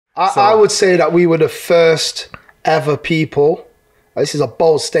I would say that we were the first ever people. This is a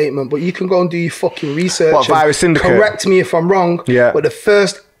bold statement, but you can go and do your fucking research. What, via Syndicate? Correct me if I'm wrong. Yeah. But the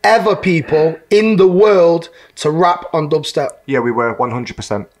first ever people in the world to rap on dubstep. Yeah, we were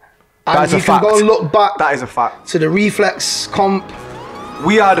 100%. And you can go and look back. That is a fact. To the Reflex comp.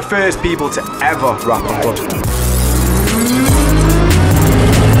 We are the first people to ever rap on dubstep.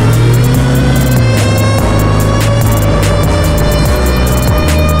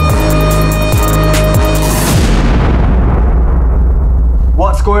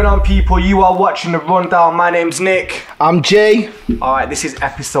 What's going on, people? You are watching The Rundown. My name's Nick. I'm Jay. Alright, this is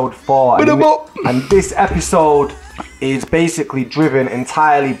episode 4. And this episode is basically driven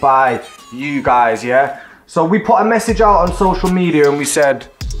entirely by you guys, yeah? So we put a message out on social media and we said,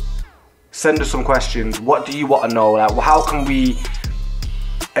 send us some questions. What do you want to know? Like, how can we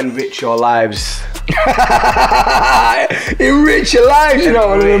enrich your lives? Enrich your lives, you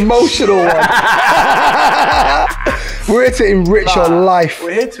know, an emotional one. We're here to enrich your life.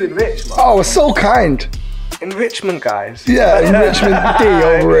 We're here to enrich, man. Oh, we're so kind. Enrichment, guys. Yeah, enrichment D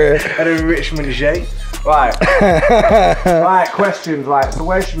over here. And enrichment Jay. Right. Right, questions. Right, so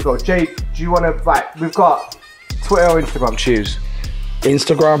where should we go? Jay, do you want to, like, we've got Twitter or Instagram, choose.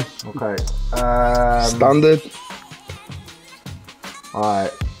 Instagram. Okay. Standard.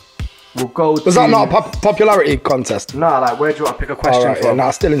 Alright. We'll go Was that not a popularity contest? No, like, where do you want to pick a question from? Yeah,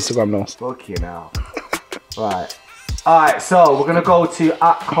 nah, still Instagram now. Fucking hell. Right. Alright, so we're going to go to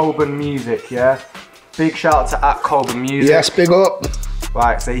 @CoburnMusic, yeah? Big shout out to @CoburnMusic. Yes, big up.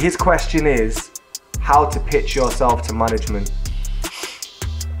 Right, so his question is, how to pitch yourself to management?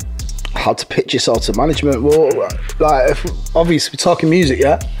 How to pitch yourself to management? Well, like, obviously we're talking music,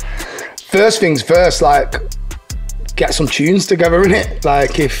 yeah? First things first, like, get some tunes together, innit?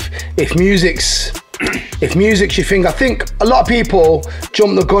 Like, if music's your thing, I think a lot of people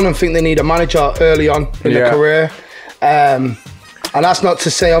jump the gun and think they need a manager early on in their career. And that's not to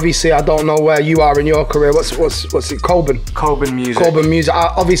say, obviously, I don't know where you are in your career. What's it, Coburn? Coburn Music. Coburn Music.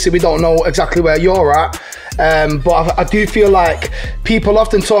 Obviously, we don't know exactly where you're at. But I do feel like people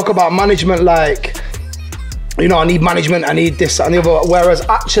often talk about management like, you know, I need management, I need this and the other. Whereas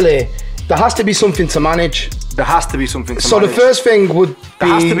actually, there has to be something to manage. There has to be something to manage. So the first thing would be... There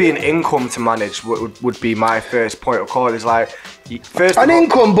has to be an income to manage, would be my first point of call. Is like, first of all,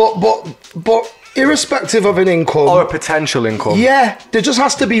 income, but irrespective of an income. Or a potential income. Yeah, there just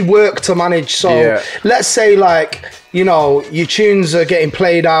has to be work to manage. So let's say, like, you know, your tunes are getting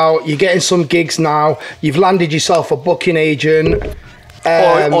played out, you're getting some gigs now, you've landed yourself a booking agent.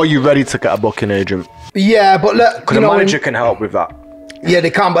 Or you're ready to get a booking agent. Yeah, but because a manager can help with that. Yeah,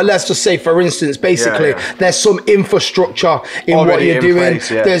 they can, but let's just say, for instance, basically, there's some infrastructure in what you're doing. Place,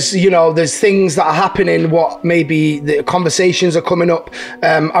 yeah. There's, you know, there's things that are happening, what maybe the conversations are coming up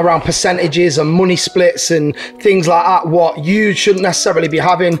around percentages and money splits and things like that, what you shouldn't necessarily be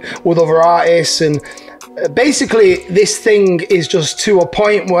having with other artists. And basically, this thing is just to a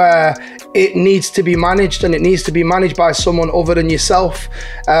point where it needs to be managed, and it needs to be managed by someone other than yourself.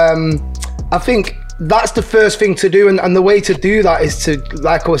 I think that's the first thing to do, and the way to do that is to,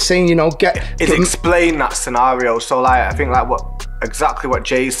 like I was saying, you know, explain that scenario. So, like, I think, like, exactly what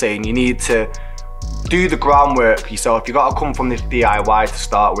Jay's saying, you need to do the groundwork yourself. You got to come from this DIY to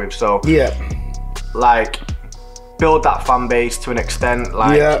start with. So like, build that fan base to an extent.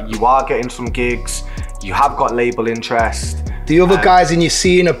 Like, you are getting some gigs, you have got label interest, the other guys in your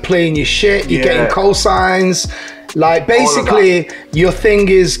scene are playing your shit, you're getting cosigns. Like, basically, your thing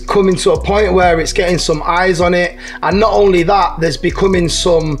is coming to a point where it's getting some eyes on it. And not only that, there's becoming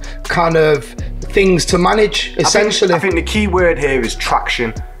some kind of things to manage, essentially. I think the key word here is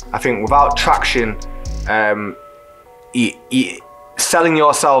traction. I think without traction, selling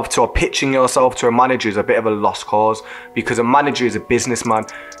yourself to or pitching yourself to a manager is a bit of a lost cause, because a manager is a businessman.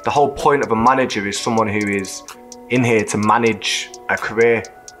 The whole point of a manager is someone who is in here to manage a career.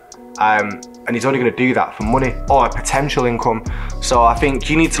 And he's only going to do that for money or a potential income. So I think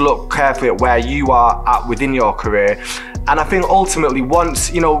you need to look carefully at where you are at within your career. And I think ultimately,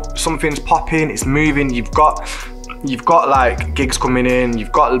 once, you know, something's popping, it's moving, you've got like gigs coming in,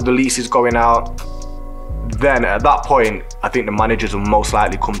 you've got releases going out, then at that point, I think the managers will most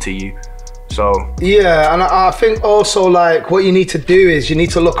likely come to you. So yeah, and I think also, like, what you need to do is you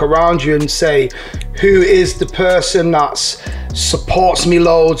need to look around you and say, who is the person that supports me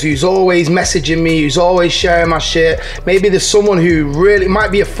loads, who's always messaging me, who's always sharing my shit. Maybe there's someone who really might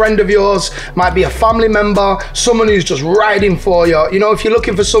be a friend of yours, might be a family member, someone who's just riding for you. You know, if you're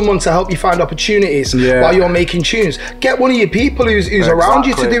looking for someone to help you find opportunities while you're making tunes, get one of your people who's around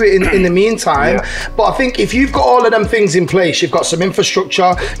you to do it in the meantime. But I think if you've got all of them things in place, you've got some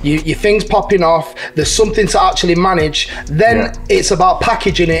infrastructure, your things popping off, there's something to actually manage, then it's about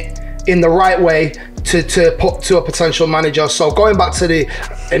packaging it in the right way to put to a potential manager. So going back to the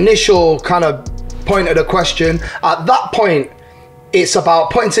initial kind of point of the question, at that point, it's about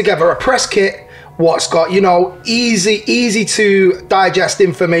putting together a press kit what's got, you know, easy to digest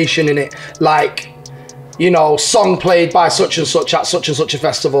information in it, like, you know, song played by such and such at such and such a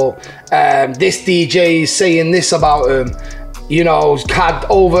festival, this DJ is saying this about him, you know, had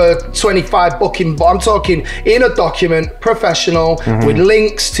over 25 booking, but I'm talking in a document, professional, with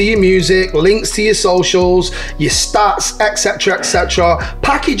links to your music, links to your socials, your stats, etc, etc.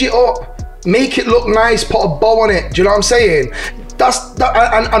 Package it up, make it look nice, put a bow on it. Do you know what I'm saying?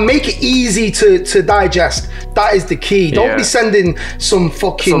 And make it easy to digest. That is the key. Don't be sending some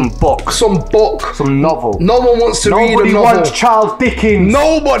book, some novel. No one wants to read a novel. Nobody wants Charles Dickens.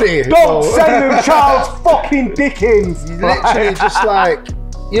 Nobody. Don't send them Charles fucking Dickens. Literally, just like,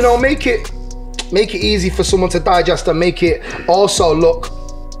 you know, make it easy for someone to digest and make it also look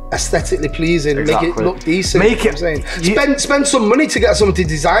aesthetically pleasing, make it look decent. Make it, you know what I'm saying? Spend some money to get someone to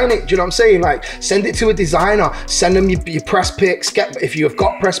design it. Do you know what I'm saying? Like, send it to a designer, send them your press pics. If you have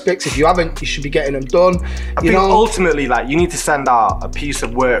got press pics, if you haven't, you should be getting them done. I think ultimately, like, you need to send out a piece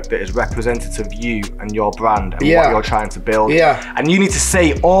of work that is representative of you and your brand and what you're trying to build. And you need to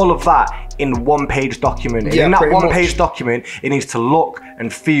say all of that in one-page document. And in that one-page document, it needs to look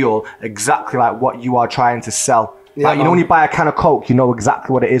and feel exactly like what you are trying to sell. Like, you know, when you buy a can of Coke, you know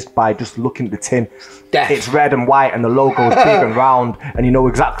exactly what it is by just looking at the tin. It's red and white and the logo is big and round, and you know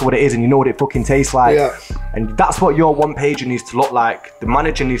exactly what it is and you know what it fucking tastes like. And that's what your one pager needs to look like. The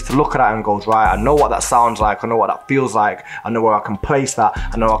manager needs to look at that and goes, right, I know what that sounds like, I know what that feels like, I know where I can place that,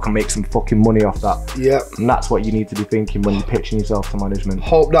 I know I can make some fucking money off that. And that's what you need to be thinking when you're pitching yourself to management.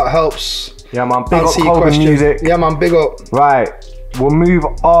 Hope that helps. Yeah, man, big up Kogan Music. Yeah, man, big up. Right, we'll move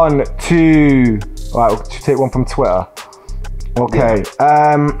on to... Right, we'll take one from Twitter. Okay,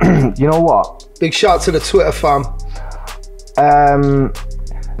 you know what? Big shout out to the Twitter fam. I'm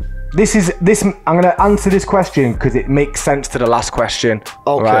gonna answer this question because it makes sense to the last question.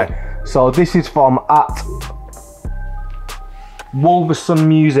 Okay. Right. So this is from @Wolverson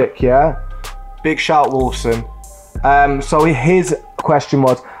Music, yeah? Big shout Wolverson. So his question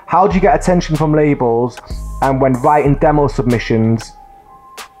was, how do you get attention from labels, and when writing demo submissions,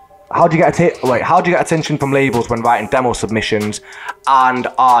 how do you get attention from labels when writing demo submissions, and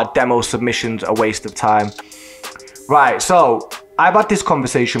are demo submissions a waste of time? Right, so I've had this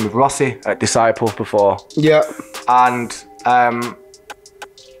conversation with Rossi at Disciple before. Yeah. And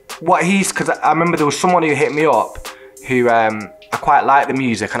because I remember there was someone who hit me up who I quite liked the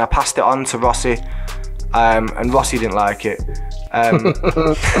music, and I passed it on to Rossi, and Rossi didn't like it.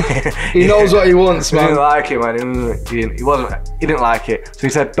 He knows what he wants, man. He didn't like it, man. He didn't like it. So he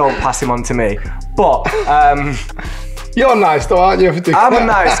said, don't pass him on to me. But you're nice though, aren't you? I'm a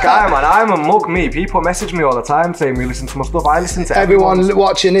nice guy, man. I'm a mug me. People message me all the time saying we listen to my stuff. I listen to everyone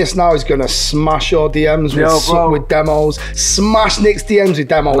watching this now is gonna smash your DMs with demos. Smash Nick's DMs with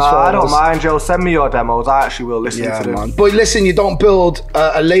demos. Nah, I don't mind, Joe. Send me your demos. I actually will listen to them. Man. But listen, you don't build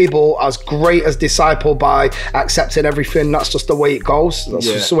a label as great as Disciple by accepting everything. That's just the way it goes. That's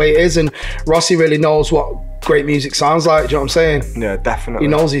just the way it is. And Rossi really knows what great music sounds like. Do you know what I'm saying? Yeah, definitely. He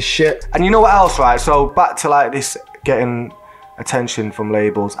knows his shit. And you know what else, right? So back to like this getting attention from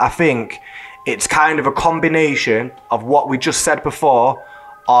labels. I think it's kind of a combination of what we just said before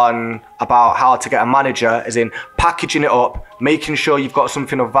on about how to get a manager, as in packaging it up, making sure you've got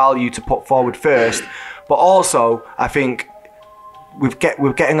something of value to put forward first. But also, I think with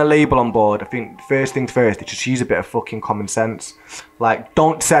getting a label on board, I think first things first, just use a bit of fucking common sense. Like,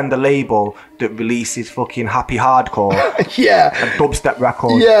 don't send a label that releases fucking happy hardcore and dubstep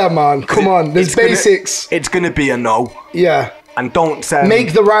records. Yeah, man, come on, there's basics. It's gonna be a no. Yeah. And don't send...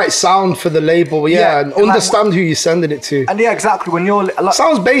 Make the right sound for the label, and understand like, who you're sending it to. And yeah, exactly, when you're...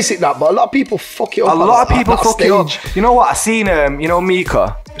 Sounds basic that, but a lot of people fuck it up. A lot of people fuck it up. You know what, I seen, you know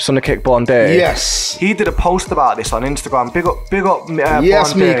Nika, Syndicate Born Day? Yes. He did a post about this on Instagram. Big up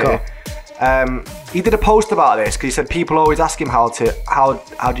yes, Born Nika. Day. He did a post about this because he said people always ask him how do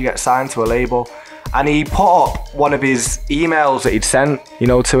you get signed to a label? And he put up one of his emails that he'd sent, you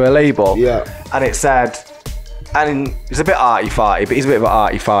know, to a label. Yeah. And it said... and he's a bit arty-farty, but he's a bit of an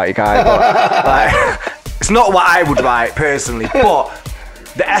arty-farty guy. But, like, it's not what I would write personally, but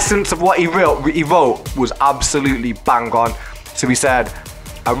the essence of what he wrote was absolutely bang on. So he said,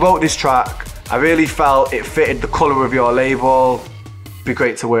 I wrote this track, I really felt it fitted the colour of your label, be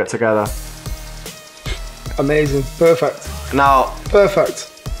great to work together. Amazing, perfect. Now, perfect.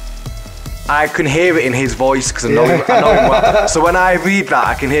 I can hear it in his voice because I know him well. So when I read that,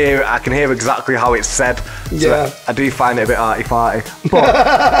 I can hear exactly how it's said. So Yeah. I do find it a bit arty-farty,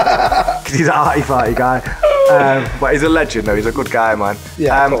 but because he's an arty-farty guy. But he's a legend though, he's a good guy, man.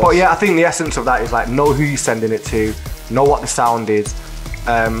 Yeah, but yeah, I think the essence of that is like, know who you're sending it to, know what the sound is,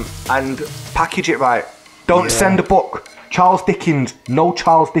 and package it right. Don't send a book. Charles Dickens, no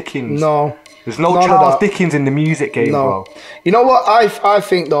Charles Dickens. No. There's no Charles Dickens in the music game, bro. You know what I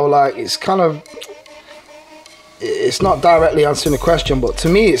think though, like, it's kind of, it's not directly answering the question, but to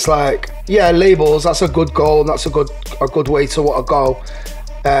me it's like, yeah, labels, that's a good goal, and that's a good way to want to go.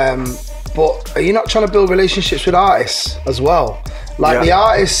 But are you not trying to build relationships with artists as well? Like, the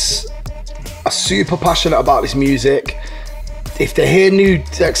artists are super passionate about this music. If they hear new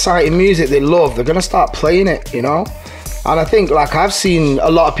exciting music they love, they're gonna start playing it, you know? And I think, like, I've seen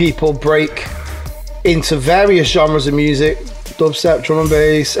a lot of people break into various genres of music, dubstep, drum and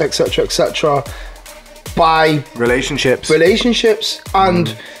bass, etc., by relationships,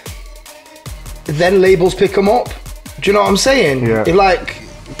 and then labels pick them up. Do you know what I'm saying? Yeah. It like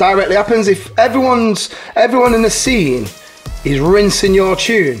directly happens if everyone in the scene is rinsing your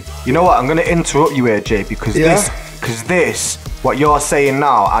tune. You know what? I'm gonna interrupt you here, Jay, because this, what you're saying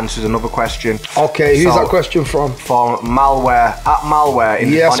now answers another question. Okay, who's that question from? From Malware, at Malware,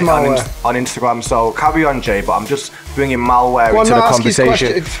 on Instagram. So carry on, Jay, but I'm just bringing Malware into the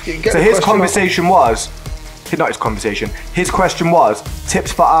conversation. His question was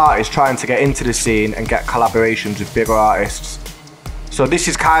tips for artists trying to get into the scene and get collaborations with bigger artists. So this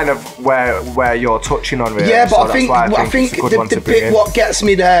is kind of where you're touching on, really. Yeah, but so I think the bit what gets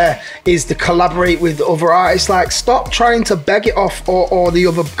me there is to collaborate with other artists. Like, stop trying to beg it off or the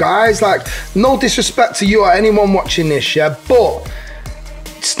other guys. Like, no disrespect to you or anyone watching this, yeah, but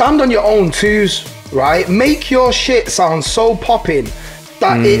stand on your own twos, right? Make your shit sound so popping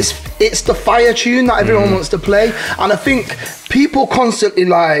that it's the fire tune that everyone wants to play. And I think people constantly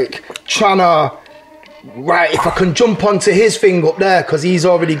like trying to, right, if I can jump onto his thing up there because he's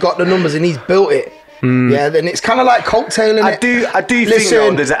already got the numbers and he's built it, yeah, then it's kind of like coattailing it. I do think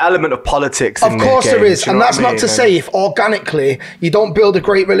though, there's an element of politics in Of course there is, and that's not to say if organically you don't build a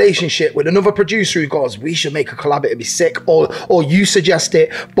great relationship with another producer who goes, we should make a collab, it'd be sick, or you suggest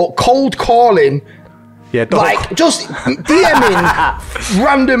it, but cold calling, like just DMing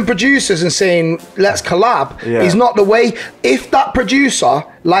random producers and saying let's collab is not the way. If that producer,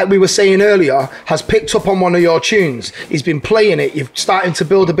 like we were saying earlier, has picked up on one of your tunes, he's been playing it, you're starting to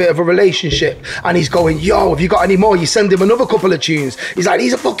build a bit of a relationship, and he's going, yo, have you got any more? You send him another couple of tunes, he's like,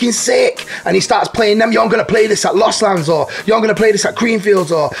 these are fucking sick, and he starts playing them. Yo, I'm gonna play this at Lost Lands, or yo, I'm gonna play this at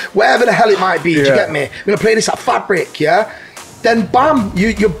Creamfields, or wherever the hell it might be. Do you get me? I'm gonna play this at Fabric, yeah? Then bam,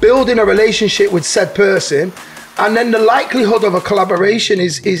 you're building a relationship with said person, and then the likelihood of a collaboration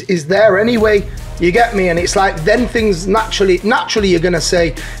is there anyway. You get me? And it's like, then things naturally you're gonna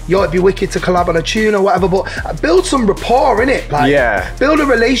say, yo, it'd be wicked to collab on a tune or whatever, but build some rapport, innit? Like, build a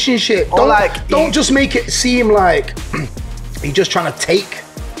relationship. Don't just make it seem like you're just trying to take.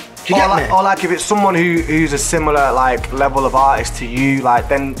 Do you get me? Or like if it's someone who's a similar like level of artist to you, like,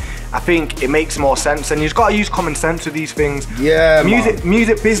 then I think it makes more sense, and you've got to use common sense with these things. Yeah,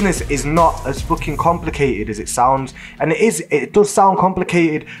 music business is not as fucking complicated as it sounds, and it does sound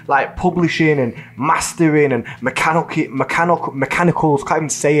complicated, like publishing and mastering and mechanicals, can't even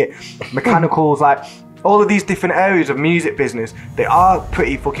say it, mechanicals, like all of these different areas of music business, they are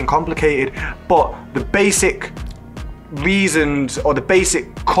pretty fucking complicated, but the basic reasons or the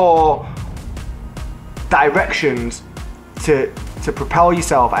basic core directions to propel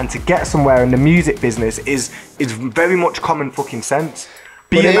yourself and to get somewhere in the music business is very much common fucking sense.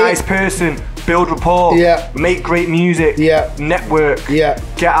 Be a nice person, build rapport, make great music, network,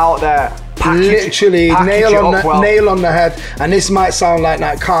 get out there, literally nail on the head. And this might sound like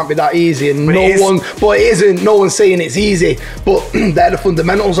that can't be that easy, and but it isn't. No one's saying it's easy, but they're the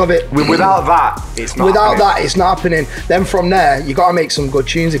fundamentals of it. Without that, it's not it's not happening. Then from there, you gotta make some good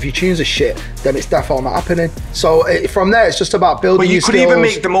tunes. If your tunes are shit, then it's definitely not happening. So from there, it's just about building. But you could even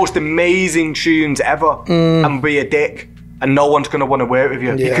make the most amazing tunes ever and be a dick, and no one's gonna want to work with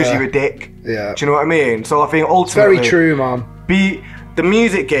you because you're a dick. Yeah. Do you know what I mean? So I think ultimately, very true, man. The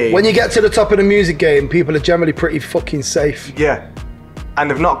music game. When you get to the top of the music game, people are generally pretty fucking safe. Yeah. And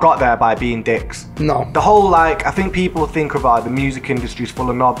they've not got there by being dicks. No. The whole, like, I think people think about the music industry's full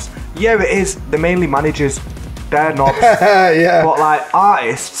of knobs. Yeah, it is. They're mainly managers. They're knobs. Yeah. But, like,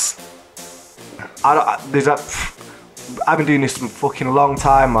 artists, I've been doing this for fucking a long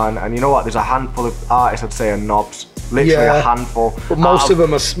time, man. And you know what? There's a handful of artists I'd say are knobs. Literally a handful. But most people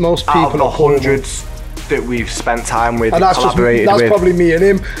out of the hundreds that we've spent time with and collaborated with. That's probably me and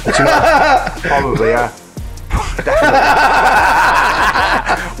him. Probably, yeah.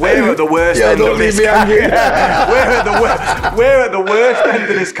 We're at the worst end of this category. We're at the worst end of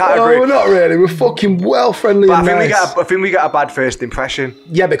this category. No, we're not really. We're fucking well friendly and nice. I think we get a bad first impression.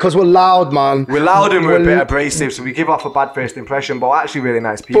 Yeah, because we're loud, man. We're loud and we're a bit abrasive, so we give off a bad first impression, but we're actually really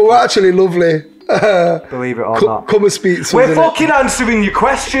nice people. But we're actually lovely. Believe it or not. Come and speak to us. We're fucking answering your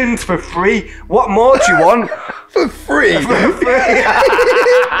questions for free. What more do you want? For free? For free.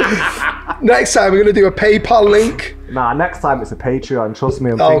 Next time we're going to do a PayPal link. Nah, next time it's a Patreon. Trust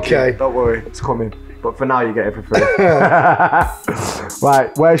me, I'm thinking. Okay. Don't worry, it's coming. But for now, you get it for free.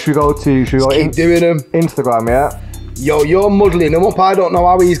 Right, where should we go to? Should we go keep doing them. Instagram, yeah? Yo, you're muddling him up. I don't know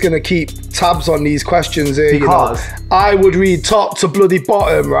how he's going to keep tabs on these questions here. Because? You know? I would read top to bloody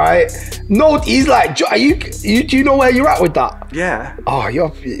bottom, right? No, he's like, do you know where you're at with that? Yeah. Oh,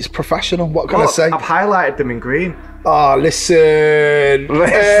 it's professional. What can I say? I've highlighted them in green. Oh, listen.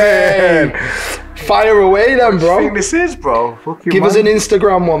 Hey. Fire away then, bro. What do you think this is, bro? Give us an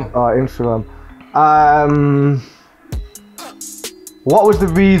Instagram one. Oh, Instagram. What was the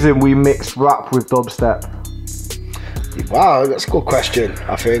reason we mixed rap with dubstep? Wow, that's a good question,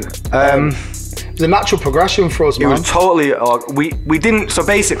 I think. It was a natural progression for us, man. It was totally, we didn't, so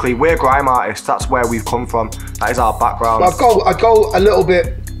basically we're grime artists, that's where we've come from, that is our background. I'd go a little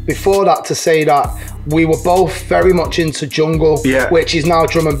bit before that to say that we were both very much into jungle, which is now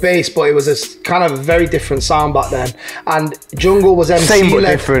drum and bass, but it was a kind of a very different sound back then. And jungle was MC Same but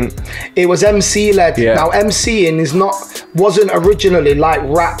led. different. It was MC led. Yeah. Now MCing wasn't originally like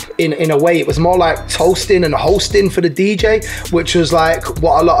rap in a way. It was more like toasting and hosting for the DJ, which was like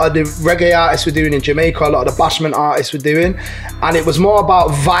what a lot of the reggae artists were doing in Jamaica, a lot of the bashment artists were doing. And it was more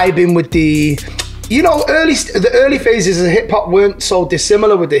about vibing with the, you know, the early phases of hip hop weren't so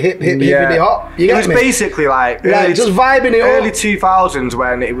dissimilar with the hippity hop. It was basically like just vibing it early up. 2000s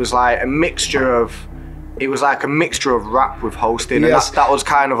when it was like a mixture of rap with hosting, and that was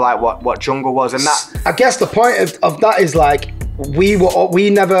kind of like what jungle was. And that, I guess the point of that is like we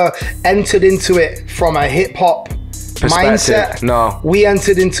never entered into it from a hip hop mindset. No, we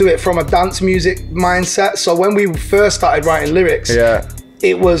entered into it from a dance music mindset. So when we first started writing lyrics,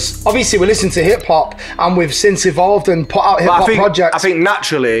 it was obviously we listened to hip hop, and we've since evolved and put out hip hop projects. I think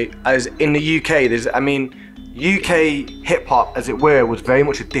naturally, as in the UK, UK hip hop, as it were, was very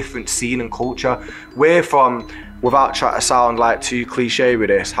much a different scene and culture. We're from, without trying to sound like too cliche with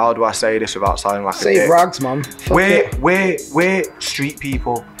this, how do I say this without sounding like a dick? Say rags, man. We're street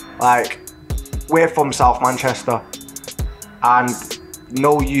people. Like, we're from South Manchester, and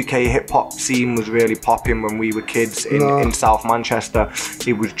no UK hip hop scene was really popping when we were kids in South Manchester.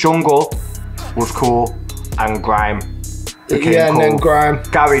 It was jungle was cool, and grime became cool. And then grime.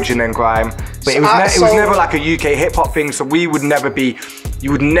 Garage and then grime. But it was never like a UK hip hop thing, so you would never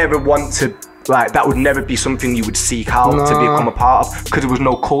want to, like, that would never be something you would seek out to become a part of, because there was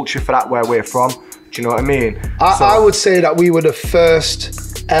no culture for that where we're from. Do you know what I mean? I would say that we were the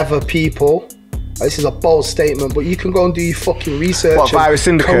first ever people. This is a bold statement, but you can go and do your fucking research. What, via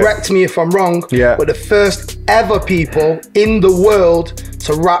Syndicate? Correct me if I'm wrong. Yeah. But the first ever people in the world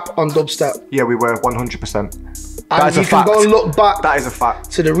to rap on dubstep. Yeah, we were 100%. And you can go and look back. That is a fact.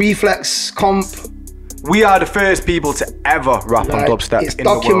 To the Reflex comp. We are the first people to ever rap on dubstep. It's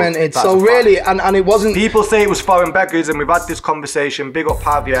documented. So really, and it wasn't. People say it was foreign beggars, and we've had this conversation. Big up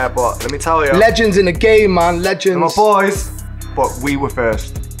Pav, yeah, but let me tell you, legends in the game, man. Legends. My boys, but we were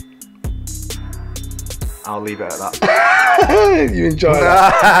first. I'll leave it at that. You enjoy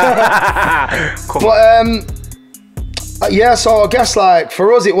that. But yeah, so I guess like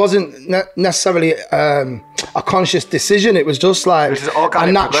for us, it wasn't necessarily a conscious decision. It was just like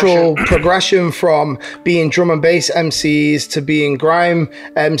a natural progression from being drum and bass MCs to being grime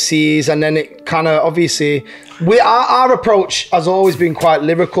MCs, and then it kind of obviously our approach has always been quite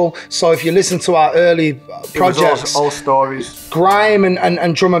lyrical. So if you listen to our early projects, all stories, grime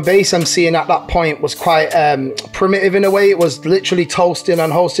and drum and bass MCing at that point was quite primitive in a way. It was literally toasting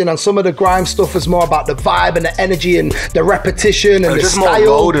and hosting, and some of the grime stuff was more about the vibe and the energy and the repetition and the style.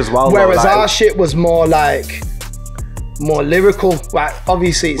 More road as well, whereas our shit was more like more lyrical. Like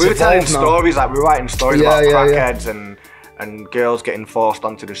obviously it's we were telling stories, now. like we were writing stories about crackheads and girls getting forced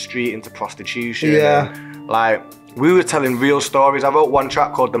onto the street into prostitution. And, like, We were telling real stories. I wrote one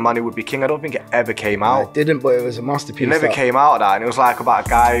track called The Man Who Would Be King. I don't think it ever came out. It didn't, but it was a masterpiece. It never came out of that. And it was like about a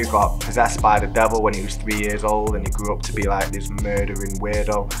guy who got possessed by the devil when he was 3 years old, and he grew up to be like this murdering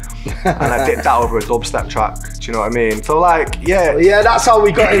weirdo. And I did that over a dubstep track. Do you know what I mean? So like, yeah. Yeah, that's how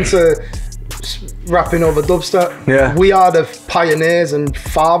we got into rapping over dubstep. Yeah. We are the pioneers and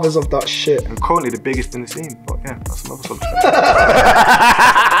fathers of that shit. I'm currently the biggest in the scene, but yeah, that's another subject.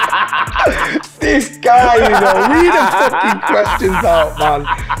 This guy, you know, read the fucking questions out, man.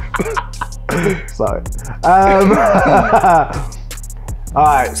 Sorry.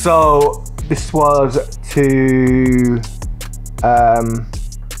 Alright, so this was to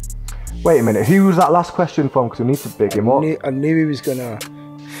wait a minute, who was that last question from? Because we need to big him up. I knew he was gonna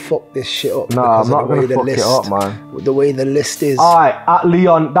fuck this shit up. No, I'm not gonna fuck it up, man. The way the list is. Alright, at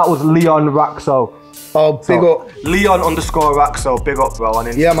Leon, that was Leon Raxo. Oh, big up. Leon_Raxo, big up, bro, on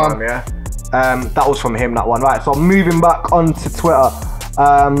Instagram, Yeah, man. Yeah. That was from him, that one. Right, so moving back onto Twitter.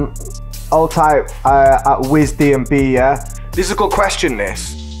 I'll type at WizDMB, yeah? This is a good question,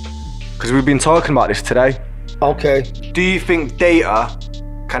 this, because we've been talking about this today. Okay. Do you think data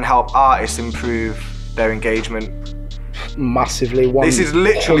can help artists improve their engagement? Massively. This is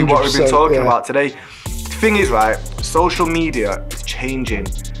literally what we've been talking yeah. about today. The thing is, right, social media is changing,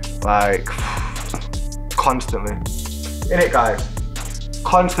 like, constantly. Innit, guys?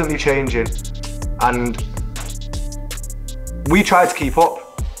 Constantly changing. And we try to keep up.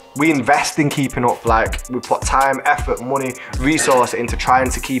 We invest in keeping up. Like, we put time, effort, money, resource into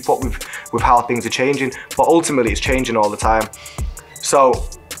trying to keep up with how things are changing. But ultimately, it's changing all the time. So,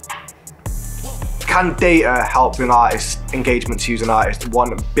 can data help bring artists engagement to using artists?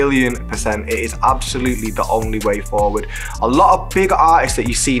 1,000,000,000%. It is absolutely the only way forward. A lot of big artists that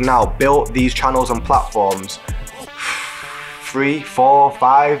you see now built these channels and platforms 3, 4,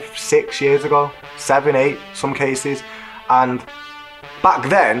 5, 6 years ago, 7, 8, some cases. And back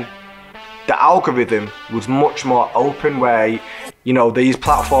then, the algorithm was much more open, where, you know, these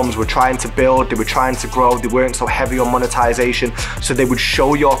platforms were trying to build, they were trying to grow, they weren't so heavy on monetization. So they would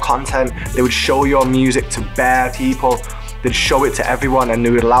show your content, they would show your music to bare people, they'd show it to everyone, and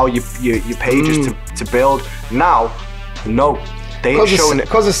they would allow your pages to build. Now, no, they ain't showing it.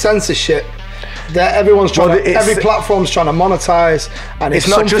 Because of censorship. That everyone's trying every platform's trying to monetize, and if it's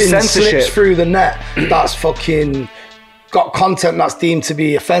not just something censorship. slips through the net that's fucking got content that's deemed to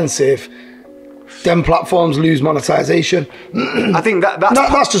be offensive, then platforms lose monetization. I think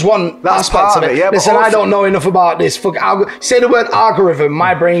that's just one aspect part of it. Yeah, listen, I don't know enough about this. Say the word algorithm,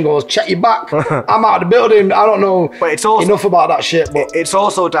 my brain goes, check your back. I'm out of the building. I don't know enough about that shit. But it's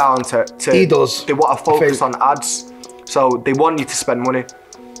also down to he does. They want to focus on ads, so they want you to spend money.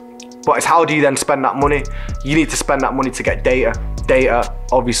 But it's how do you then spend that money? You need to spend that money to get data. Data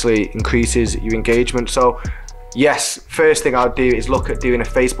obviously increases your engagement. So yes, first thing I would do is look at doing a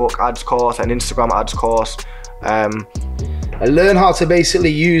Facebook ads course, an Instagram ads course. And learn how to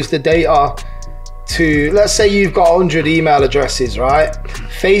basically use the data to, let's say you've got 100 email addresses, right?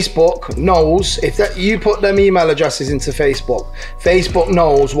 Facebook knows, if you put them email addresses into Facebook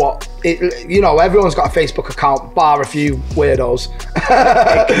knows what, you know, everyone's got a Facebook account, bar a few weirdos.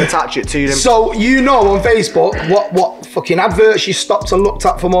 It can attach it to them. So you know on Facebook what fucking adverts you stopped and looked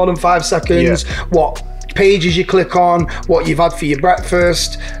at for more than 5 seconds, what pages you click on, what you've had for your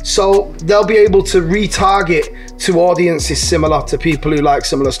breakfast. So they'll be able to retarget to audiences similar to people who like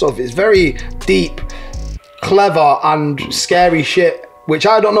similar stuff. It's very deep, clever and scary shit, which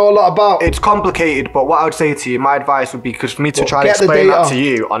I don't know a lot about. It's complicated, but what I would say to you, my advice would be, because for me to try and explain that to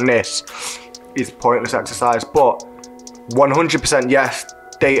you on this is pointless exercise, but 100% yes,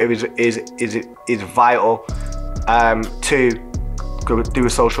 data is vital. To go do a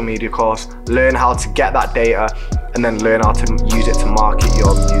social media course, learn how to get that data, and then learn how to use it to market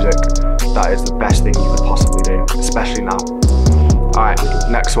your music. That is the best thing you could possibly do, especially now. Alright,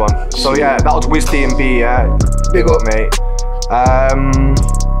 next one. So yeah, that was WizDMB, yeah. Big up, mate.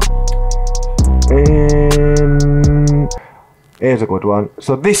 Here's a good one.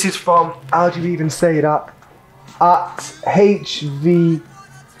 So this is from, how do you even say that? At HVTHYV.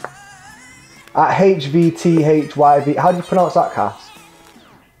 How do you pronounce that, Cass?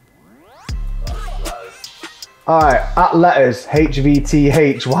 Alright, at letters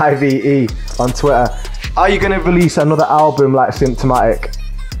HVTHYVE on Twitter. Are you gonna release another album like Symptomatic?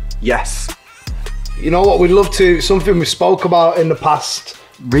 Yes. You know what, we'd love to, something we spoke about in the past.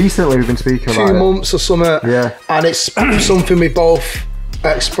 Recently we've been speaking about 2 months or something. Yeah. And it's something we both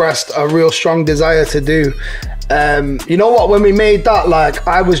expressed a real strong desire to do. You know what, when we made that, like,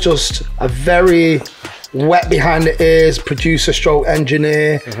 I was just a very wet behind the ears producer stroke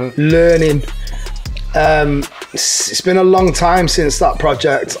engineer, learning. It's been a long time since that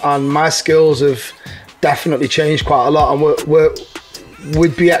project, and my skills have definitely changed quite a lot, and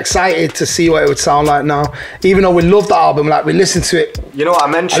we'd be excited to see what it would sound like now. Even though we love the album, like we listened to it. You know what I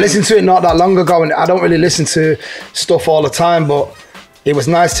mentioned? I listened to it not that long ago, and I don't really listen to stuff all the time, but it was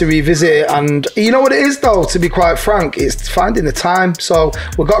nice to revisit it. And you know what it is though, to be quite frank, it's finding the time. So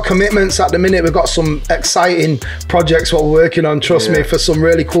we've got commitments at the minute. We've got some exciting projects what we're working on, trust me, for some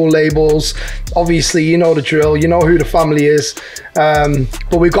really cool labels. Obviously, you know the drill, you know who the family is.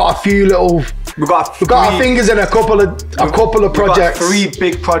 But we've got a few little, we've got our fingers in a couple of projects. We've got 3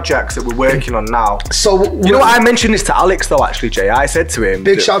 big projects that we're working on now. So you know what, I mentioned this to Alex though, actually, Jay. I said to him,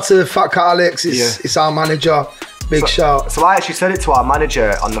 big shout to Fat Cat Alex, it's our manager. Big shout. So I actually said it to our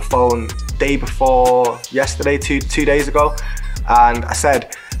manager on the phone day before yesterday, two days ago, and I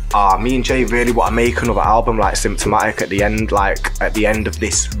said, me and Jay really want to make another album like Symptomatic at the end of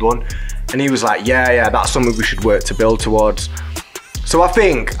this run. And he was like, yeah, that's something we should work to build towards. So I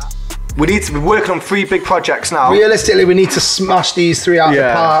think we need to be working on 3 big projects now. Realistically, we need to smash these 3 out of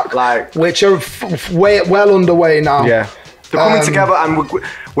the park, which are well underway now. Yeah. They're coming together, and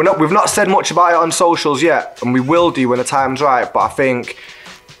we've not said much about it on socials yet, and we will do when the time's right. But I think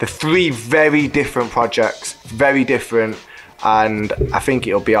the 3 very different projects, very different, and I think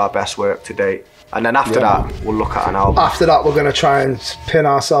it'll be our best work to date. And then after that, we'll look at an album. After that, we're gonna try and pin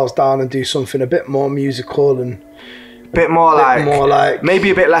ourselves down and do something a bit more musical and bit more like maybe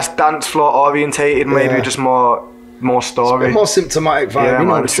a bit less dance floor orientated, maybe just more story. It's a bit more Symptomatic vibe, you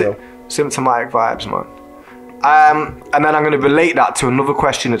know. Symptomatic vibes, man. And then I'm going to relate that to another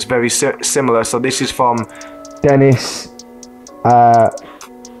question that's very similar. So this is from Dennis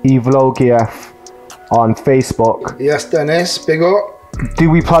Evlogiev on Facebook. Yes, Dennis, big up.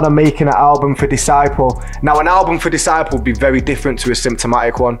 Do we plan on making an album for Disciple? Now, an album for Disciple would be very different to a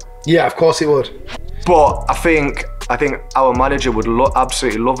Symptomatic one. Yeah, of course it would. But I think our manager would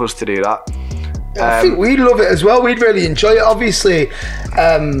absolutely love us to do that. I think we'd love it as well. We'd really enjoy it. Obviously,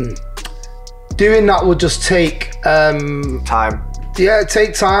 doing that would just take time. Yeah,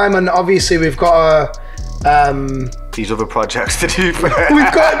 take time, and obviously we've got these other projects to do.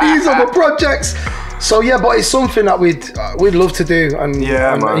 We've got these other projects. So yeah, but it's something that we'd love to do, and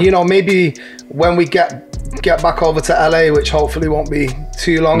man. You know, maybe when we get back over to LA, which hopefully won't be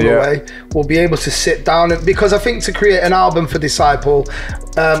too long away, we'll be able to sit down, because I think to create an album for Disciple,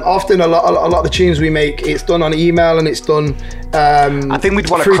 often a lot of the tunes we make, it's done on email and it's done I think we'd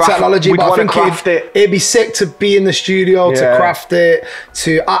want to through technology, but I think it'd be sick to be in the studio to craft it,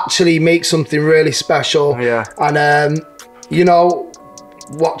 to actually make something really special. And you know,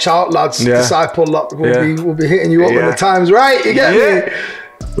 watch out, lads. Disciple will be hitting you up when the time's right. You get me?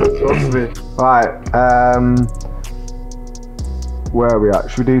 Right, where are we at?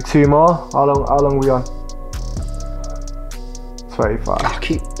 Should we do 2 more? How long are we on? 25.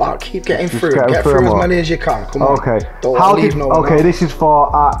 I'll keep getting through. Get through as many as you can. Come on. Okay. This is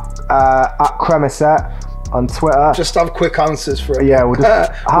for at Cremerset on Twitter. Just have quick answers for it. Yeah, we'll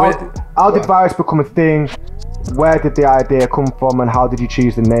just, how did Virus become a thing? Where did the idea come from, and how did you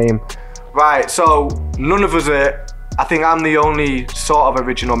choose the name? Right, so none of us are. I think I'm the only sort of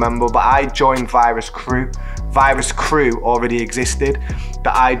original member, but I joined Virus Crew. Virus Crew already existed,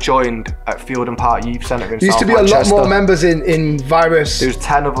 that I joined at Field and Park Youth Centre in South Manchester. Used to be a lot more members in Virus. There was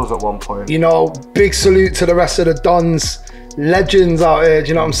 10 of us at one point. You know, big salute to the rest of the Dons, legends out here, do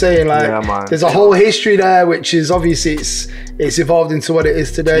you know what I'm saying? Like, there's a whole history there, which is obviously it's evolved into what it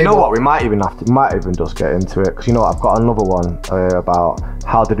is today. You know what, we might even just get into it, because you know what, I've got another one about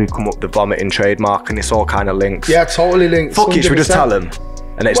how did we come up with the vomiting trademark, and it's all kind of linked. Yeah, totally linked. Fuck it, should we just tell them?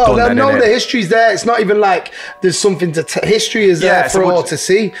 And it's well, they'll know the history's there. It's not even like there's something to history is there for all to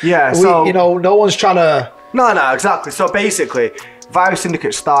see. Yeah, so you know, no one's trying to. No, exactly. So basically, Virus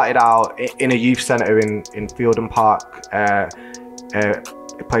Syndicate started out in a youth centre in Field and Park, a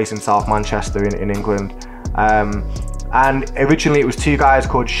place in South Manchester in England. And originally it was 2 guys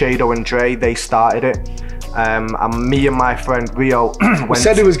called Shado and Dre. They started it. And me and my friend Rio we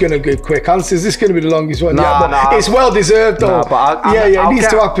said it was going to give quick answers. This is going to be the longest one. It's well deserved though. It needs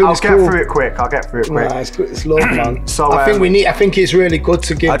to happen. I'll get through it quick. It's love, man. So I think it's really good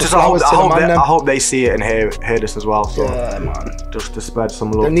to give flowers to the man. I hope they see it and hear this as well. So man. Just to spread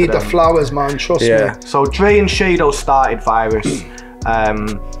some love. They need the flowers, man. Trust me. So Dre and Shado started Virus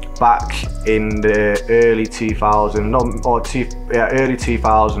back in the early 2000s, early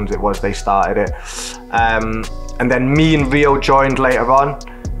 2000s it was, they started it. And then me and Rio joined later on.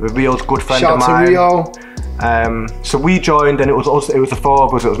 Rio's good friend of mine. Shout to Rio. So we joined, and it was the four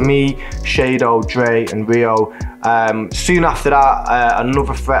of us. It was me, Shado, Dre, and Rio. Soon after that,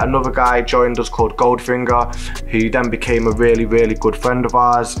 another guy joined us called Goldfinger, who then became a really, really good friend of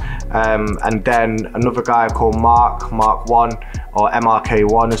ours. And then another guy called Mark 1, or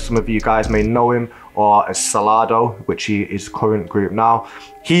MRK1, as some of you guys may know him, or as Salado, which he is current group now.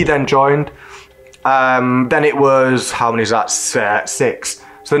 He then joined. Then it was, how many is that? 6.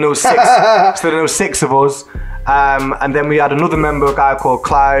 So there was 6. So there was 6 of us. And then we had another member, a guy called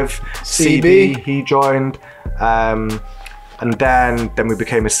Clive CB. He joined. And then we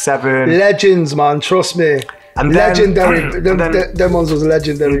became a 7. Legends, man, trust me. And then, legendary. Them ones was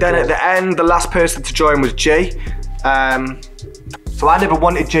legendary. And then at the end, the last person to join was Jay. So I never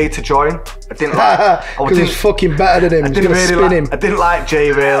wanted Jay to join. I didn't like. Because he's fucking better than him. I didn't like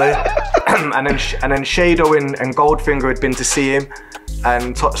Jay really. and then Shado and Goldfinger had been to see him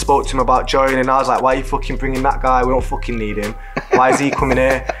and spoke to him about joining. I was like, why are you fucking bringing that guy? We don't fucking need him. Why is he coming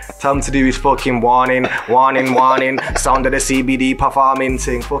here? Tell him to do his fucking warning, sound of the CBD performing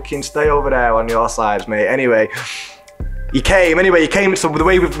thing. Fucking stay over there on your sides, mate. Anyway, he came. So the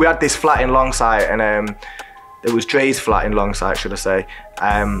way we had this flat in Longsight, and it was Dre's flat in Longsight, should I say.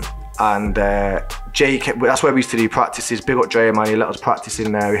 And Jay, that's where we used to do practices. Big up Dre, man, he let us practice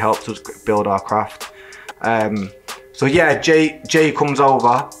in there. He helped us build our craft. So yeah, Jay comes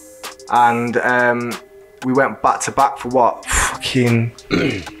over, and we went back to back for what? Fucking...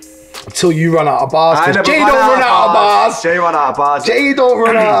 Until you run out of bars. Jay don't run out of bars. Jay ran out of bars. Jay don't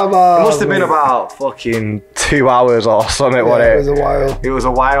run out of bars. It must have been about fucking 2 hours or something, wasn't it? It was a while. It was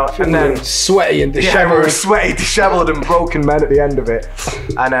a while. And then sweaty and dishevelled. Yeah, we were sweaty, dishevelled, and broken men at the end of it.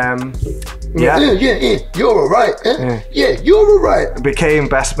 And yeah, you're alright. Yeah, you're alright. Became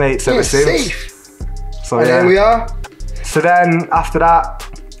best mates ever since. Safe. So and here we are. So then after that,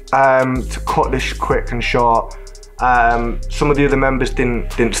 to cut this quick and short, some of the other members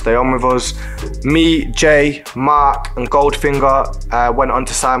didn't stay on with us. Me, Jay, Mark, and Goldfinger went on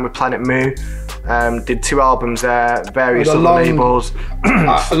to sign with Planet Moo. Did 2 albums there, various other labels.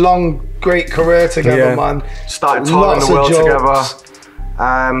 A long, great career together, man. Started touring the world together.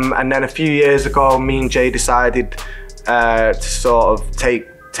 And then a few years ago, me and Jay decided to sort of take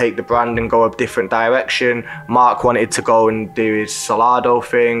the brand and go a different direction. Mark wanted to go and do his Salado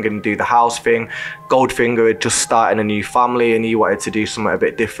thing and do the house thing. Goldfinger had just started a new family and he wanted to do something a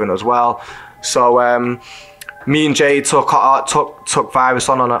bit different as well. So me and Jay took Virus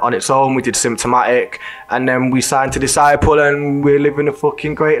on its own. We did Symptomatic, and then we signed to Disciple, and we're living a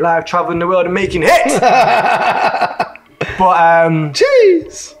fucking great life, traveling the world and making hits. But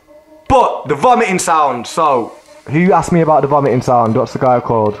jeez. But the vomiting sound. So who asked me about the vomiting sound? What's the guy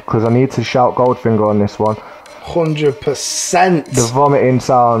called? Because I need to shout Goldfinger on this one. 100%. The vomiting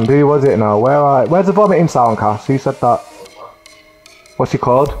sound. Who was it now? Where's the vomiting sound, Cass? Who said that? What's he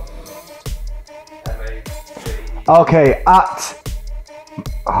called? Okay,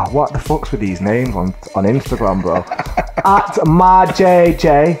 what the fuck's with these names on Instagram, bro? At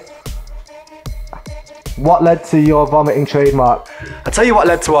MyJJ. What led to your vomiting trademark? I'll tell you what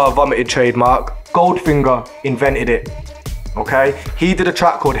led to our vomiting trademark. Goldfinger invented it, okay? He did a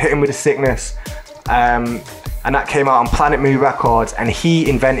track called Hit 'Em With A Sickness, and that came out on Planet Moo Records, and he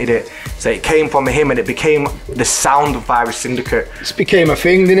invented it. So it came from him, and it became the sound of Virus Syndicate. This became a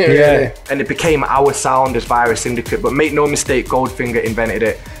thing, didn't it, yeah, really? And it became our sound as Virus Syndicate, but make no mistake, Goldfinger invented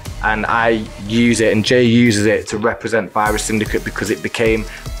it, and I use it, and Jay uses it to represent Virus Syndicate because it became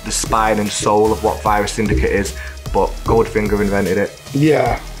the spine and soul of what Virus Syndicate is, but Goldfinger invented it.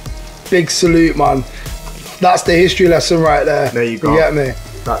 Yeah. Big salute, man. That's the history lesson right there. There you go. You get me?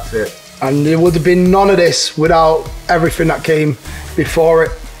 That's it. And there would have been none of this without everything that came before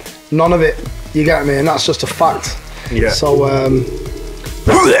it. None of it. You get me? And that's just a fact. Yeah. So,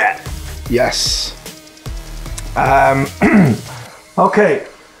 yes. Okay.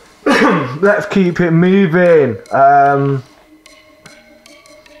 Let's keep it moving.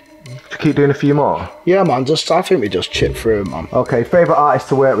 Keep doing a few more. Yeah, man. I think we just chip through, man. Okay. Favorite artist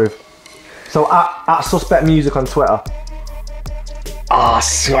to work with. So at Suspect Music on Twitter.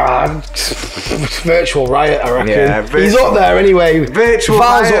 Virtual Riot, I reckon. Yeah, he's up there anyway. Virtual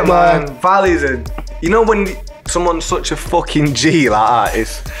Val's Riot, up there. man. Val is you know when someone's such a fucking G like that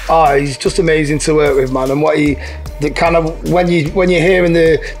is. Oh, he's just amazing to work with, man. And when you're hearing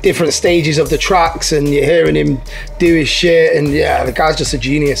the different stages of the tracks and you're hearing him do his shit, and yeah, the guy's just a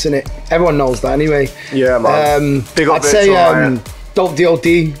genius, isn't it? Everyone knows that anyway. Yeah, man. Big up I'd say Dope DOD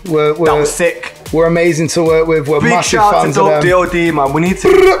that was sick. We're amazing to work with. We're Big massive shout fans to of Dope them. DOD, man. We need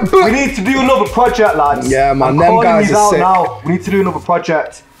to do another project, lads. Yeah, man. I'm them calling guys these are out sick. now. We need to do another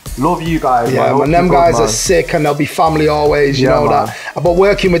project. Love you guys. Yeah, man, them guys are sick and they'll be family always, you know man. That. But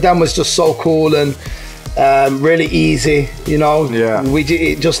working with them was just so cool and really easy, you know. Yeah.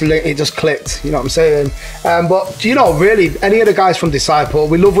 It just clicked, you know what I'm saying. But you know, really, any of the guys from Disciple,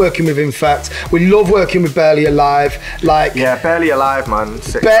 we love working with Infect. We love working with Barely Alive. Like Barely Alive, man.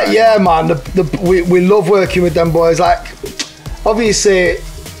 Yeah, man. We love working with them boys. Like, obviously,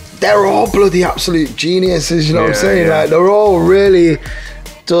 they're all bloody absolute geniuses. You know what I'm saying? Like, they're all really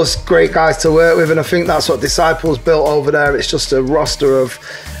just great guys to work with, and I think that's what Disciple's built over there. It's just a roster of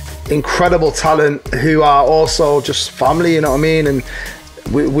incredible talent who are also just family, you know what I mean? And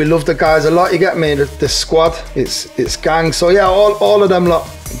we love the guys a lot, you get me? The squad, it's gang. So yeah, all of them lot.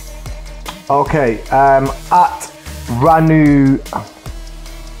 Okay, at Ranu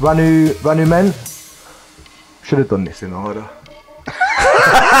Men. Should have done this in order.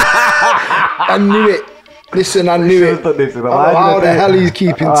 I knew it. Listen, I knew it. Done this in order. How the hell he's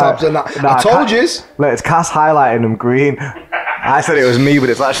keeping tabs on that? I told you. Look, it's Cass highlighting them green. I said it was me, but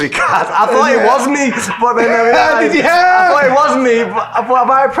it's actually Cass. I thought it was me, but then I realised I thought it was me. But I thought,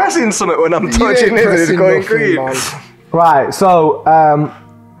 am I pressing something when I'm touching it and it's going green? Man. Right, so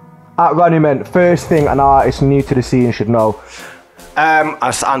at Running Men, first thing an artist new to the scene should know.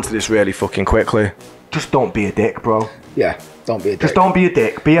 I'll answer this really fucking quickly. Just don't be a dick, bro. Yeah, don't be a dick. Just don't be a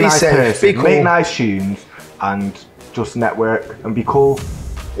dick. Be a nice safe, person. be cool. Make nice tunes and just network and be cool.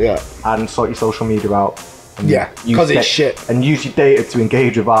 Yeah. And sort your social media out. Yeah, because it's shit. And use your data to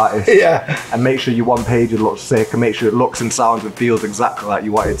engage with artists. Yeah. And make sure your one page looks sick and make sure it looks and sounds and feels exactly like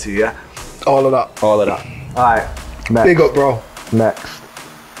you want it to, yeah? All of that. All of that. Alright, next. Big up, bro. Next.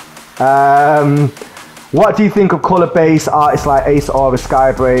 What do you think of colour-based artists like Ace or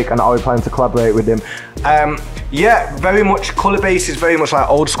Skybreak, and are we planning to collaborate with them? Yeah, very much. Colour-based is very much like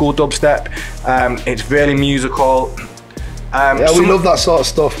old school dubstep. It's really musical. Yeah, we love that sort of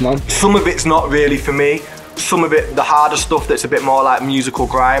stuff, man. Some of it's not really for me. Some of it, the harder stuff that's a bit more like musical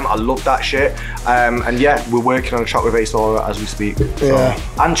grime, I love that shit. And yeah, we're working on a track with Ace Aura as we speak. So. Yeah.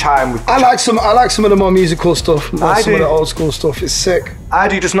 And Chime with I like some of the more musical stuff. Some of the old school stuff. It's sick. I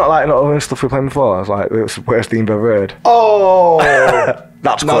do just not like the other stuff we played before. I was like, it was the worst thing I've ever heard. Oh,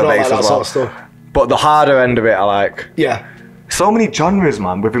 that's colour-based as well. Sort of stuff. But the harder end of it, I like. Yeah. So many genres,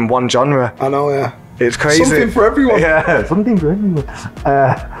 man, within one genre. I know, yeah. It's crazy. Something for everyone. Yeah. Something for everyone.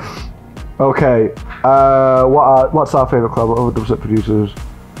 Okay. What's our favourite club? Other dubstep producers?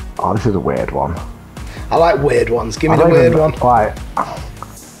 Oh, this is a weird one. I like weird ones. Give me the weird one. Right.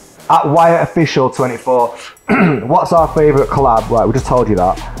 At Wyatt Official 24. What's our favourite collab? Right, we just told you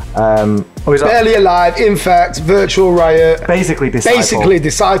that. Barely Alive, Infect, Virtual Riot. Basically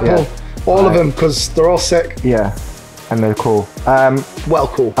Disciple. Yeah. All of them, because they're all sick. Yeah. And they're cool. Well,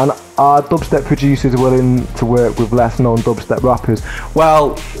 cool. And are dubstep producers willing to work with less known dubstep rappers?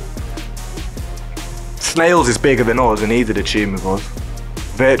 Well, Snails is bigger than us and he did a tune with us.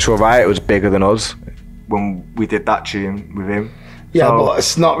 Virtual Riot was bigger than us when we did that tune with him. Yeah, so, but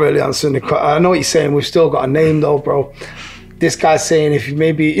it's not really answering the question. I know what you're saying. We've still got a name though, bro. This guy's saying if you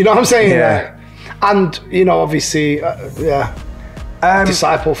maybe, you know what I'm saying? Yeah. And, you know, obviously, yeah.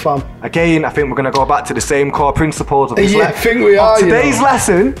 Disciple fam. Again, I think we're going to go back to the same core principles of this. Yeah, I think we are. Today's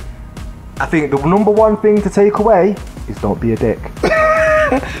lesson, I think the number one thing to take away is don't be a dick.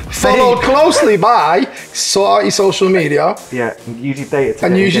 Followed closely by sort out your social media. Yeah, and use your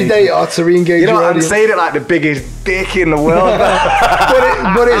data to re-engage. You know, your I'm audience. saying it like the biggest dick in the world.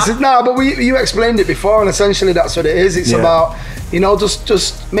 but you explained it before, and essentially that's what it is. It's about, you know,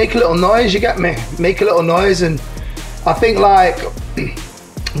 just make a little noise. You get me? Make a little noise, and I think like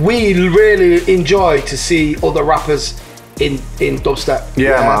we really enjoy to see other rappers in dubstep.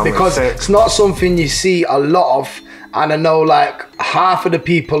 Yeah, man, because it's not something you see a lot of. And I know like half of the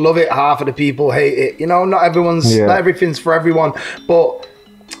people love it, half of the people hate it. You know, not everything's for everyone. But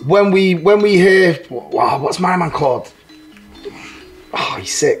when we hear, wow, what's my man called? Oh,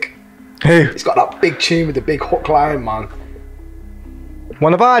 he's sick. Who? He's got that big tune with the big hook line, man.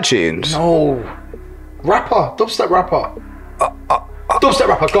 One of our tunes? No. Rapper, dubstep rapper. Dubstep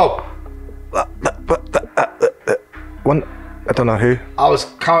rapper, go. One, I don't know who. I was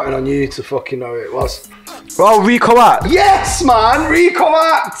counting on you to fucking know who it was. Oh, Rico Act. Yes, man, Rico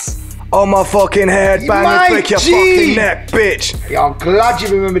Act. Oh, my fucking head, bang and break your fucking neck, bitch. Yeah, I'm glad you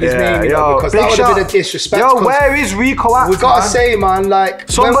remembered his name, you know, because that would have been a disrespect. Yo, where is Rico Act, we gotta say, man, like...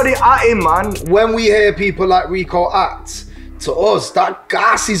 Somebody at him, man. When we hear people like Rico Act, to us. That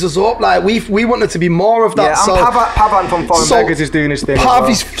gasses us up. Like we wanted to be more of that. Yeah, so, and Pavan from Foreign Beggars is doing his thing. Pav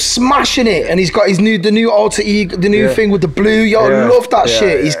is smashing it, and he's got the new alter ego, the new thing with the blue. Yo, love that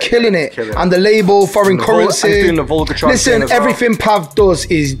shit. He's killing it. And the label Foreign Currency. He's doing the Vulgatron. Listen, everything Pav does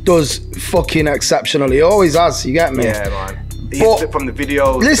does fucking exceptionally. He always has. You get me? Yeah, man. But from the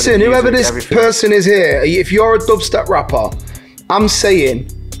videos. Listen, music, whoever this everything. person is here, if you're a dubstep rapper, I'm saying,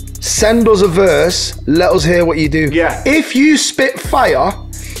 send us a verse, let us hear what you do. Yeah. If you spit fire,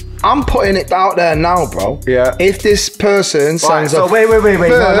 I'm putting it out there now, bro. Yeah. If this person sends so a wait. verse,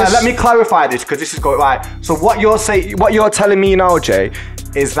 No, let me clarify this because this is going right. So what you're telling me now, Jay,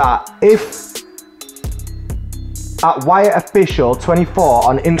 is that if at Wyatt Official 24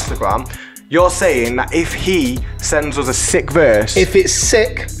 on Instagram, you're saying that if he sends us a sick verse, if it's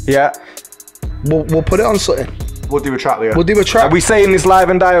sick, yeah, we'll put it on something. we'll do a track later. We'll do a track. Are we saying this live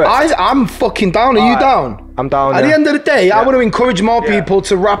and direct? I'm fucking down. Are you down? I'm down. At the end of the day, I want to encourage more people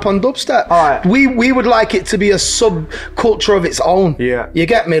to rap on dubstep. Alright. We would like it to be a subculture of its own. Yeah. You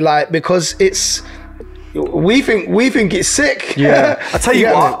get me? Like, because it's we think it's sick. Yeah. I tell you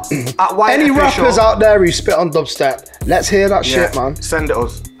what, at Wyatt any Official, rappers out there who spit on dubstep, let's hear that shit, man. Send it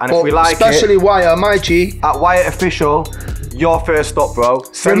us, and But if we like especially it, Wire, my G. at Wyatt Official, you're first up, bro.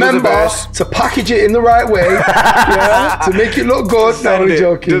 Send Remember us a verse. to package it in the right way, to make it look good. No, Send I'm it.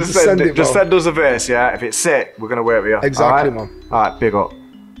 joking. Just send it. bro. Just send us a verse, yeah. If it's sick, we're gonna work with you. Exactly, All right? man. All right, big up.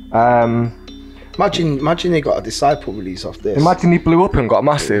 Imagine they got a Disciple release off this. Imagine he blew up and got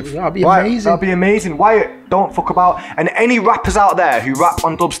massive. That'd be Wyatt, amazing. That'd be amazing. Wyatt, don't fuck about. And any rappers out there who rap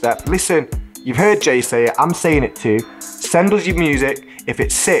on dubstep, listen. You've heard Jay say it. I'm saying it too. Send us your music. If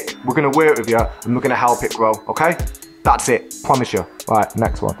it's sick, we're gonna work with you and we're gonna help it grow. Okay? That's it. Promise you. Right,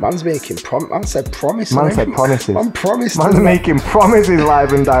 next one. Man's making man said promise. Man said promises. Man promised. Man's making promises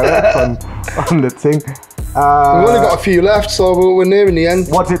live and direct on the thing. We've only got a few left, so we're nearing the end.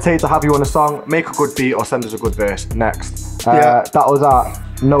 What does it take to have you on a song? Make a good beat or send us a good verse. Next. Yeah. That was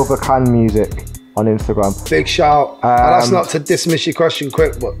at Nova Can Music on Instagram. Big shout. And that's not to dismiss your question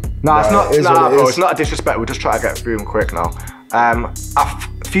quick, but No, it's not. it is what it Bro, is. it's not a disrespect. We're just trying to get through them quick now. A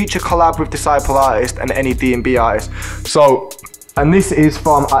future collab with Disciple artist and any D&B artist. So, and this is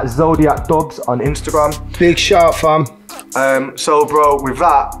from at Zodiac Dubs on Instagram. Big shout, fam. So, bro, with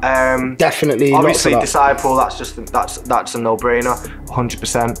that, Definitely. obviously lots of Disciple. That's a no-brainer,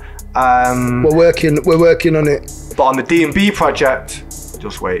 100%. that. We're working on it. But on the D&B project,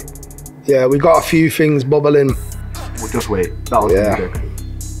 just wait. Yeah, we got a few things bubbling. We'll just wait. That was Yeah. big.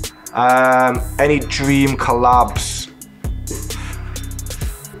 Any dream collabs?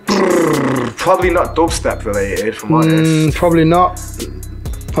 Probably not dubstep related, from honest. Probably not.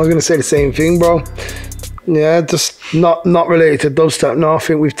 I was gonna say the same thing, bro. Yeah, just not related to dubstep. No, I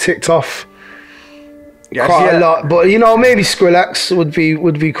think we've ticked off quite a lot. But you know, maybe Skrillex would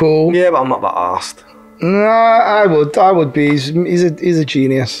be cool. Yeah, but I'm not that arsed. Nah, I would be. He's a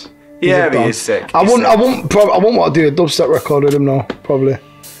genius. Yeah, but he's sick. I wouldn't want to do a dubstep record with him, no, probably.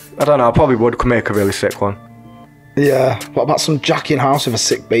 I don't know, I probably would make a really sick one. Yeah. What about some Jack in House with a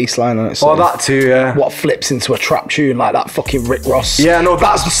sick bass line on it? Oh, that too, yeah. What flips into a trap tune like that fucking Rick Ross? Yeah, no,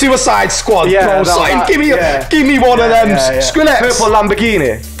 that's Suicide Squad. Yeah, bro. Give me one of them. Skrillex. Purple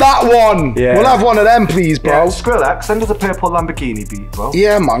Lamborghini. That one. Yeah. We'll have one of them, please, bro. Yeah, Skrillex, send us a Purple Lamborghini beat, bro.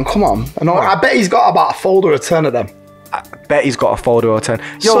 Yeah, man, come on. I bet he's got about a folder of 10 of them. I bet he's got a folder or 10.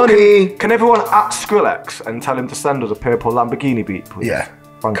 Yo, Sonny. can everyone at Skrillex and tell him to send us a Purple Lamborghini beat, please? Yeah.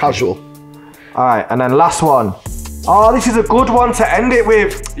 Thank you. Casual. Alright, and then last one. Oh, this is a good one to end it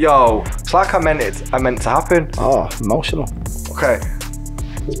with. Yo, it's like I meant to happen. Oh, emotional. Okay.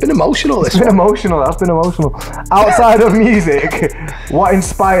 It's been emotional, this It's been one. emotional, that's been emotional. Outside of music, what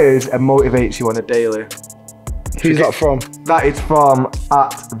inspires and motivates you on a daily? Who's that from? That is from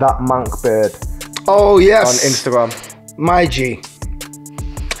at that Mankbird Oh, on yes. Instagram. My G.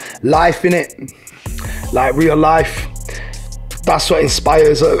 Life, innit? Like real life. That's what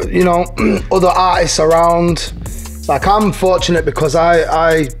inspires, other artists around. Like, I'm fortunate because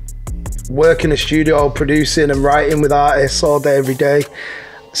I work in the studio producing and writing with artists all day, every day.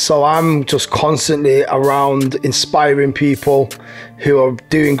 So I'm just constantly around inspiring people who are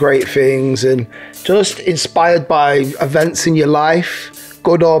doing great things and just inspired by events in your life,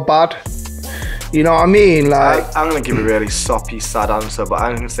 good or bad. You know what I mean? Like, I'm gonna give a really soppy, sad answer, but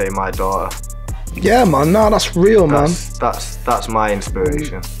I'm gonna say my daughter. yeah, man, no, that's real, man. That's my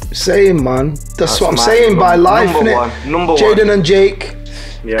inspiration. Same, man. That's what I'm my saying by life, number innit? one. Number one. Jaden and Jake,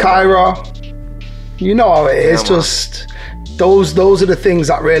 Yeah, Kyra. You know how it is. man. Just those are the things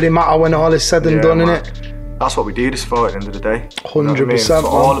that really matter when all is said and Yeah, done, man. innit? That's what we do this for at the end of the day. You know what I mean? 100%, So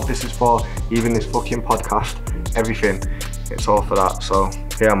man. all of this is for, even this fucking podcast, everything, It's all for that. So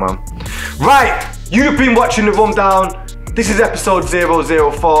yeah, man. Right, you've been watching the rundown. This is episode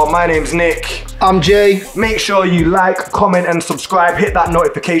 004. My name's Nick. I'm Jay. Make sure you like, comment, and subscribe. Hit that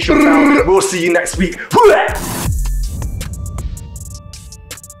notification bell. We'll see you next week.